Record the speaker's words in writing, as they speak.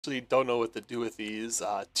Actually don't know what to do with these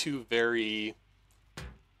two very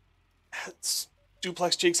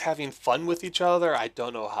duplex jigs having fun with each other. I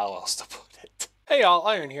don't know how else to put it. Hey y'all,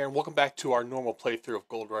 Iron here, and welcome back to our normal playthrough of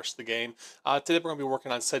Gold Rush the game. Today we're going to be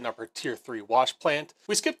working on setting up our Tier 3 wash plant.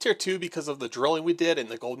 We skipped Tier 2 because of the drilling we did and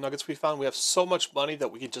the gold nuggets we found. We have so much money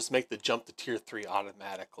that we can just make the jump to Tier 3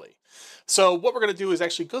 automatically. So what we're going to do is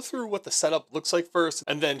actually go through what the setup looks like first,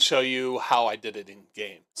 and then show you how I did it in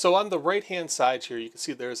game. So on the right hand side here, you can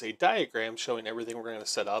see there's a diagram showing everything we're going to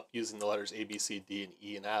set up using the letters A, B, C, D, and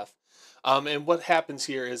E, and F. And what happens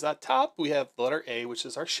here is at top we have the letter A, which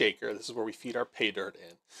is our shaker. This is where we feed our pay dirt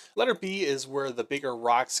in. Letter B is where the bigger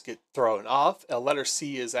rocks get thrown off. Letter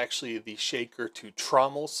C is actually the shaker to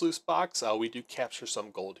trommel sluice box. We do capture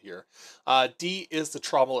some gold here. D is the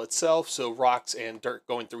trommel itself, so rocks and dirt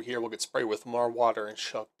going through here will get sprayed with more water and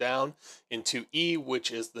shoved down into E,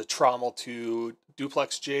 which is the trommel to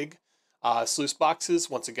duplex jig sluice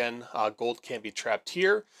boxes. Once again, gold can be trapped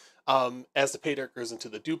here. As the pay dirt goes into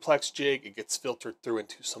the duplex jig, it gets filtered through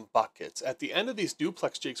into some buckets. At the end of these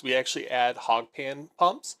duplex jigs, we actually add hog pan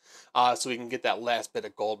pumps so we can get that last bit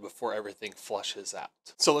of gold before everything flushes out.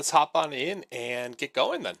 So let's hop on in and get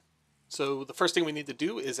going then. So the first thing we need to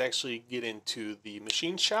do is actually get into the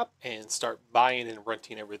machine shop and start buying and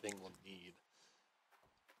renting everything we'll need.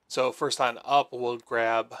 So first on up, we'll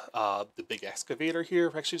grab the big excavator here.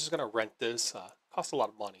 We're actually just going to rent this. Costs a lot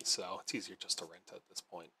of money, so it's easier just to rent it at this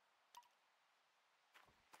point.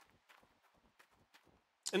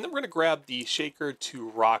 And then we're going to grab the shaker to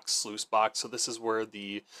rock sluice box. So this is where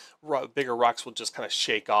the bigger rocks will just kind of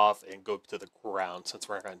shake off and go to the ground, since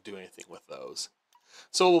we're not going to do anything with those.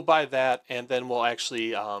 So we'll buy that, and then we'll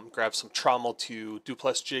actually grab some trommel to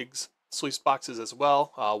duplex jigs sluice boxes as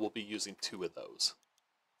well. We'll be using 2 of those.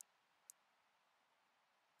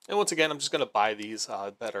 And once again, I'm just going to buy these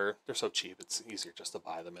better. They're so cheap, it's easier just to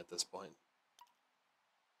buy them at this point.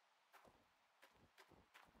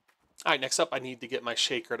 All right, next up I need to get my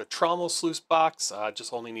shaker to trommel sluice box.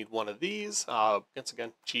 Just only need 1 of these. Once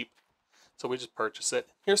again, cheap. So we just purchase it.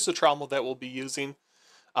 Here's the trommel that we'll be using.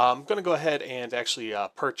 I'm going to go ahead and actually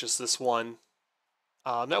purchase this one.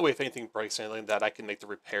 That way if anything breaks or anything like that, I can make the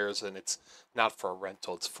repairs, and it's not for a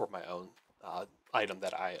rental, it's for my own item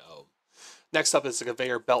that I own. Next up is the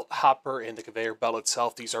conveyor belt hopper and the conveyor belt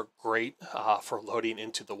itself. These are great for loading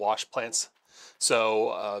into the wash plants.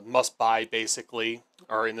 So must buy basically,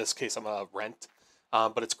 or in this case I'm a rent,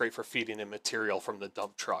 but it's great for feeding in material from the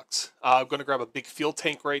dump trucks. I'm going to grab a big fuel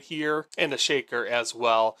tank right here and a shaker as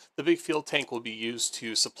well. The big fuel tank will be used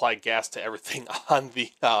to supply gas to everything on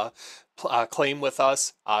the claim with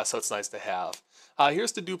us, so it's nice to have.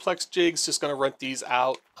 Here's the duplex jigs, just going to rent these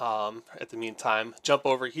out at the meantime. Jump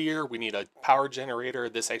over here, we need a power generator.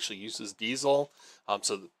 This actually uses diesel,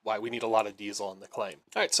 so why we need a lot of diesel on the claim.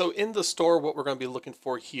 All right, so in the store, what we're going to be looking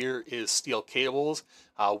for here is steel cables.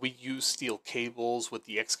 We use steel cables with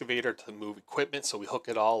the excavator to move equipment, so we hook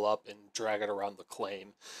it all up and drag it around the claim.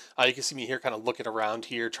 You can see me here kind of looking around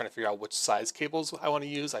here, trying to figure out which size cables I want to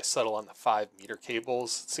use. I settle on the 5-meter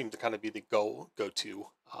cables. Seem to kind of be the go-to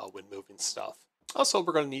when moving stuff. Also,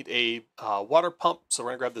 we're going to need a water pump, so we're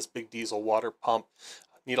going to grab this big diesel water pump.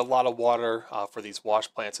 Need a lot of water for these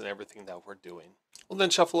wash plants and everything that we're doing. We'll then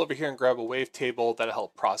shuffle over here and grab a wave table that'll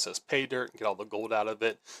help process pay dirt and get all the gold out of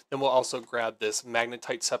it. Then we'll also grab this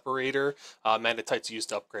magnetite separator. Magnetite's used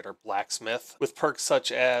to upgrade our blacksmith with perks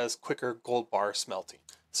such as quicker gold bar smelting.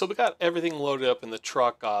 So we got everything loaded up in the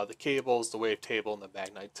truck, the cables, the wave table, and the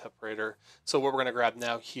magnetite separator. So what we're going to grab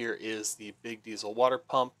now here is the big diesel water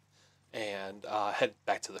pump and head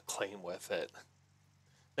back to the claim with it.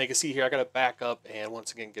 Now you can see here I got to back up and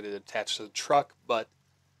once again get it attached to the truck, but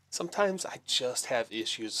sometimes I just have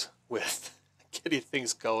issues with getting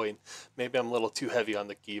things going. Maybe I'm a little too heavy on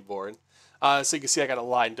the keyboard. So you can see I got it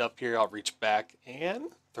lined up here. I'll reach back and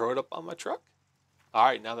throw it up on my truck. All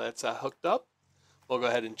right, now that's hooked up, we'll go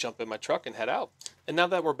ahead and jump in my truck and head out. And now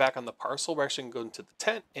that we're back on the parcel, we're actually going to go into the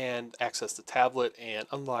tent and access the tablet and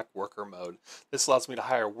unlock worker mode. This allows me to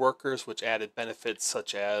hire workers, which added benefits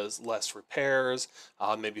such as less repairs,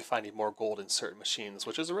 maybe finding more gold in certain machines,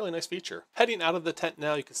 which is a really nice feature. Heading out of the tent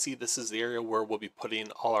now, you can see this is the area where we'll be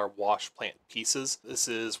putting all our wash plant pieces. This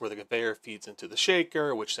is where the conveyor feeds into the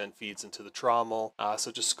shaker, which then feeds into the trommel.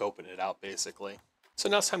 So just scoping it out basically. So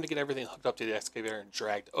now it's time to get everything hooked up to the excavator and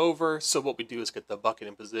dragged over. So what we do is get the bucket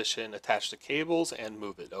in position, attach the cables, and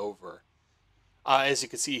move it over. As you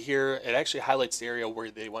can see here, it actually highlights the area where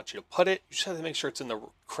they want you to put it. You just have to make sure it's in the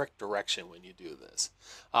correct direction when you do this.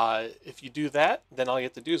 If you do that, then all you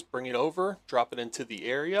have to do is bring it over, drop it into the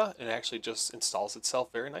area, and it actually just installs itself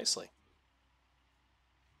very nicely.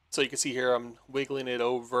 So you can see here I'm wiggling it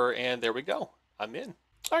over, and there we go. I'm in.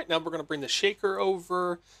 All right, now we're going to bring the shaker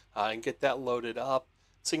over and get that loaded up.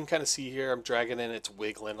 So you can kind of see here I'm dragging in, it's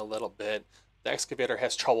wiggling a little bit. The excavator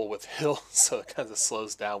has trouble with hills, so it kind of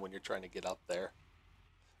slows down when you're trying to get up there.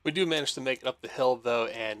 We do manage to make it up the hill though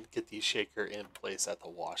and get the shaker in place at the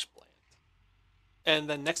wash plant. And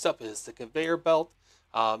then next up is the conveyor belt.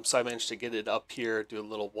 So I managed to get it up here, do a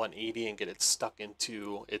little 180 and get it stuck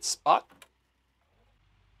into its spot.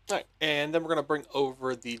 All right, and then we're going to bring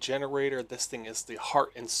over the generator. This thing is the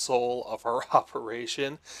heart and soul of our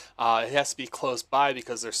operation. It has to be close by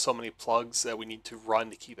because there's so many plugs that we need to run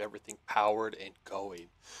to keep everything powered and going.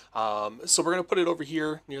 So we're going to put it over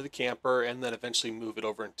here near the camper and then eventually move it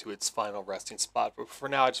over into its final resting spot. But for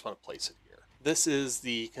now, I just want to place it here. This is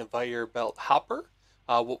the conveyor belt hopper.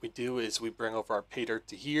 What we do is we bring over our pay dirt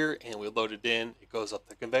to here and we load it in. It goes up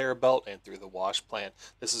the conveyor belt and through the wash plant.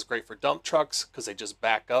 This is great for dump trucks because they just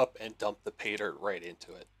back up and dump the pay dirt right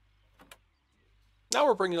into it. Now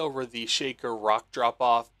we're bringing over the shaker rock drop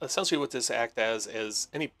off. Essentially what this acts as is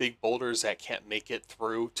any big boulders that can't make it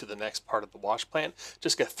through to the next part of the wash plant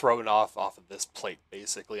just get thrown off of this plate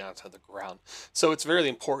basically onto the ground. So it's very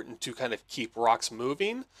important to kind of keep rocks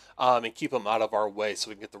moving and keep them out of our way so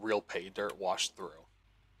we can get the real pay dirt washed through.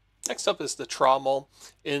 Next up is the trommel.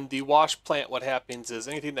 In the wash plant, what happens is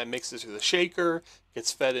anything that mixes through the shaker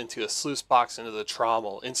gets fed into a sluice box into the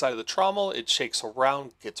trommel. Inside of the trommel, it shakes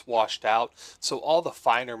around, gets washed out, so all the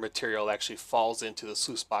finer material actually falls into the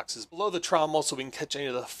sluice boxes below the trommel so we can catch any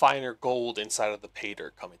of the finer gold inside of the pay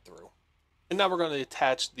dirt coming through. And now we're going to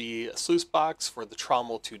attach the sluice box for the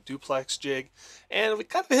trommel to duplex jig, and we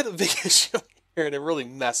kind of hit a big issue here and it really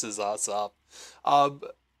messes us up.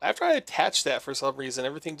 After I attached that, for some reason,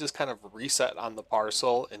 everything just kind of reset on the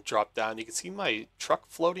parcel and dropped down. You can see my truck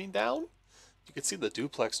floating down. You can see the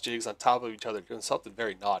duplex jigs on top of each other doing something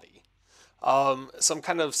very naughty. So I'm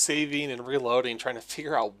kind of saving and reloading, trying to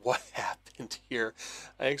figure out what happened here.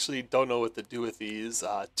 I actually don't know what to do with these.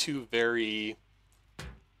 Two very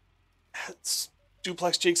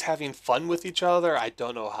duplex jigs having fun with each other. I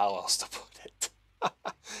don't know how else to put it.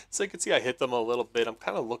 So you can see I hit them a little bit. I'm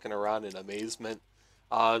kind of looking around in amazement.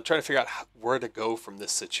 I'm trying to figure out where to go from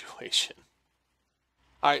this situation.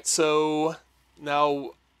 All right, so now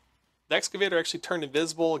the excavator actually turned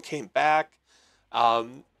invisible and came back.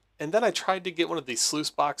 And then I tried to get one of these sluice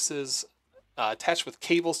boxes attached with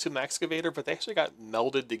cables to my excavator, but they actually got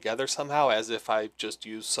melded together somehow as if I just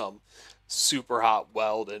used some super hot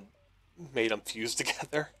weld and made them fuse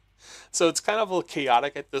together. So it's kind of a little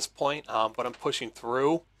chaotic at this point, but I'm pushing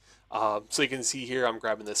through. So you can see here I'm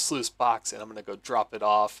grabbing this sluice box and I'm going to go drop it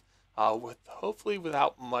off with hopefully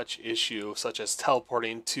without much issue, such as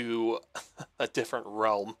teleporting to a different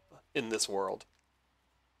realm in this world.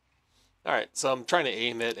 Alright, so I'm trying to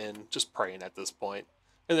aim it and just praying at this point.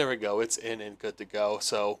 And there we go, it's in and good to go,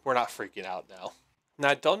 so we're not freaking out now. Now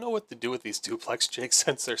I don't know what to do with these duplex jigs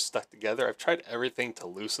since they're stuck together. I've tried everything to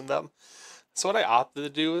loosen them. So what I opted to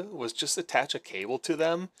do was just attach a cable to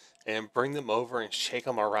them and bring them over and shake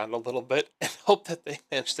them around a little bit and hope that they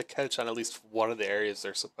manage to catch on at least one of the areas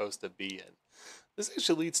they're supposed to be in. This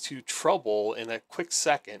actually leads to trouble in a quick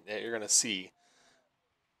second that you're going to see.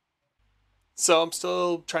 So I'm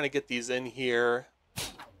still trying to get these in here.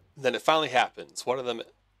 Then it finally happens. One of them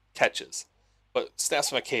catches, but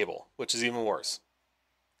snaps my cable, which is even worse.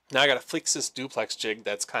 Now I got to fix this duplex jig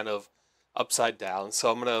that's kind of upside down.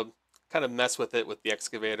 So I'm going to kind of mess with it with the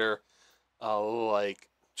excavator, like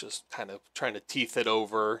just kind of trying to teeth it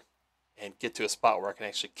over and get to a spot where I can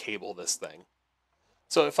actually cable this thing.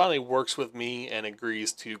 So it finally works with me and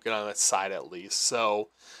agrees to get on its side at least. So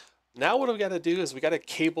now what we got to do is we got to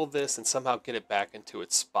cable this and somehow get it back into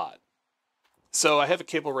its spot. So I have a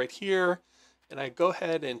cable right here and I go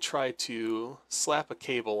ahead and try to slap a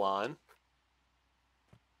cable on.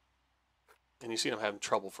 And you see I'm having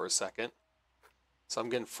trouble for a second. So I'm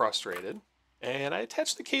getting frustrated. And I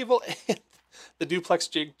attach the cable and the duplex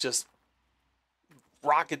jig just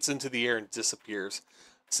rockets into the air and disappears.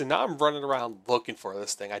 So now I'm running around looking for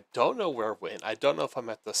this thing. I don't know where it went. I don't know if I'm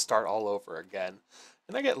at the start all over again.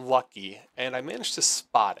 And I get lucky and I managed to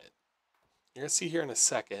spot it. You're going to see here in a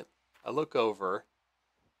second. I look over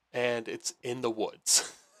and it's in the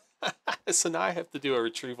woods. So now I have to do a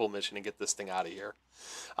retrieval mission and get this thing out of here.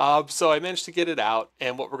 So I managed to get it out,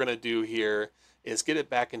 and what we're going to do here is get it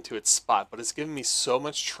back into its spot, but it's given me so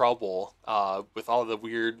much trouble with all the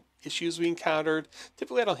weird issues we encountered.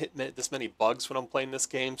 Typically I don't hit this many bugs when I'm playing this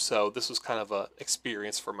game, so this was kind of an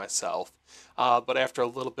experience for myself. But after a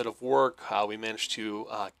little bit of work, we managed to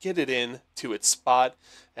get it in to its spot,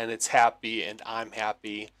 and it's happy, and I'm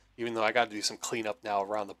happy. even though I got to do some cleanup now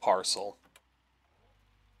around the parcel.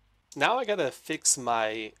 Now I gotta fix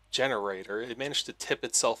my generator. It managed to tip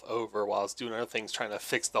itself over while I was doing other things trying to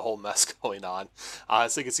fix the whole mess going on.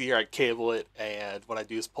 As you can see here, I cable it, and what I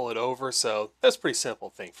do is pull it over, so that's pretty simple,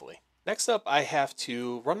 thankfully. Next up, I have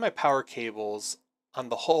to run my power cables on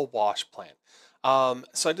the whole wash plant.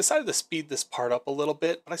 So I decided to speed this part up a little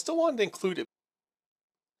bit, but I still wanted to include it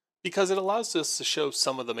because it allows us to show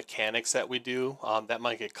some of the mechanics that we do that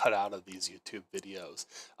might get cut out of these YouTube videos.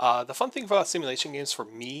 The fun thing about simulation games for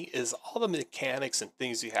me is all the mechanics and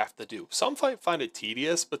things you have to do. Some might find it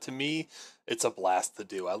tedious, but to me, it's a blast to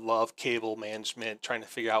do. I love cable management, trying to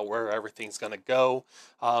figure out where everything's going to go,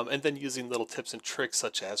 and then using little tips and tricks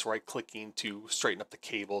such as right-clicking to straighten up the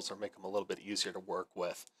cables or make them a little bit easier to work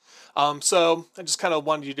with. So I just kind of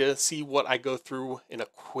wanted you to see what I go through in a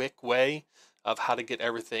quick way of how to get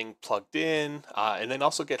everything plugged in, and then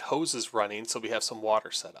also get hoses running so we have some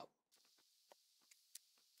water set up.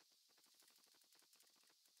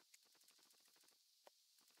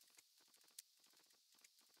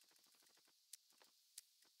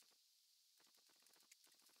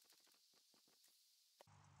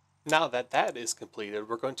 Now that that is completed,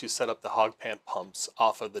 we're going to set up the hog pan pumps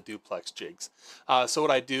off of the duplex jigs. So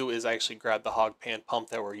what I do is I actually grab the hog pan pump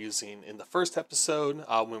that we're using in the first episode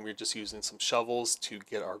when we were just using some shovels to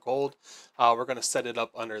get our gold. We're going to set it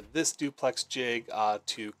up under this duplex jig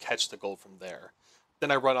to catch the gold from there.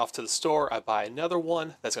 Then I run off to the store, I buy another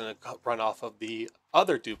one that's going to run off of the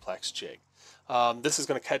other duplex jig. This is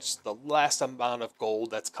going to catch the last amount of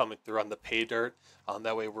gold that's coming through on the pay dirt.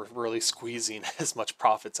 That way we're really squeezing as much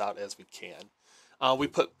profits out as we can. We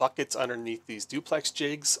put buckets underneath these duplex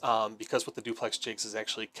jigs because what the duplex jigs is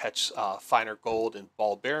actually catch finer gold in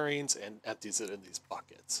ball bearings and empties it in these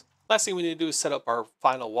buckets. Last thing we need to do is set up our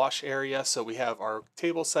final wash area. So we have our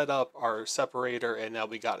table set up, our separator, and now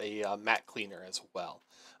we got a mat cleaner as well.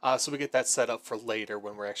 So we get that set up for later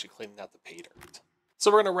when we're actually cleaning out the pay dirt. So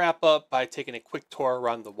we're going to wrap up by taking a quick tour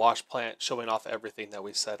around the wash plant, showing off everything that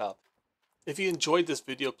we set up. If you enjoyed this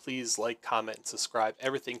video, please like, comment, and subscribe.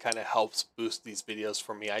 Everything kind of helps boost these videos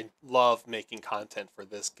for me. I love making content for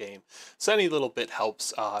this game, so any little bit helps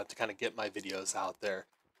to kind of get my videos out there.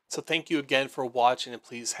 So thank you again for watching, and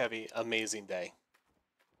please have an amazing day.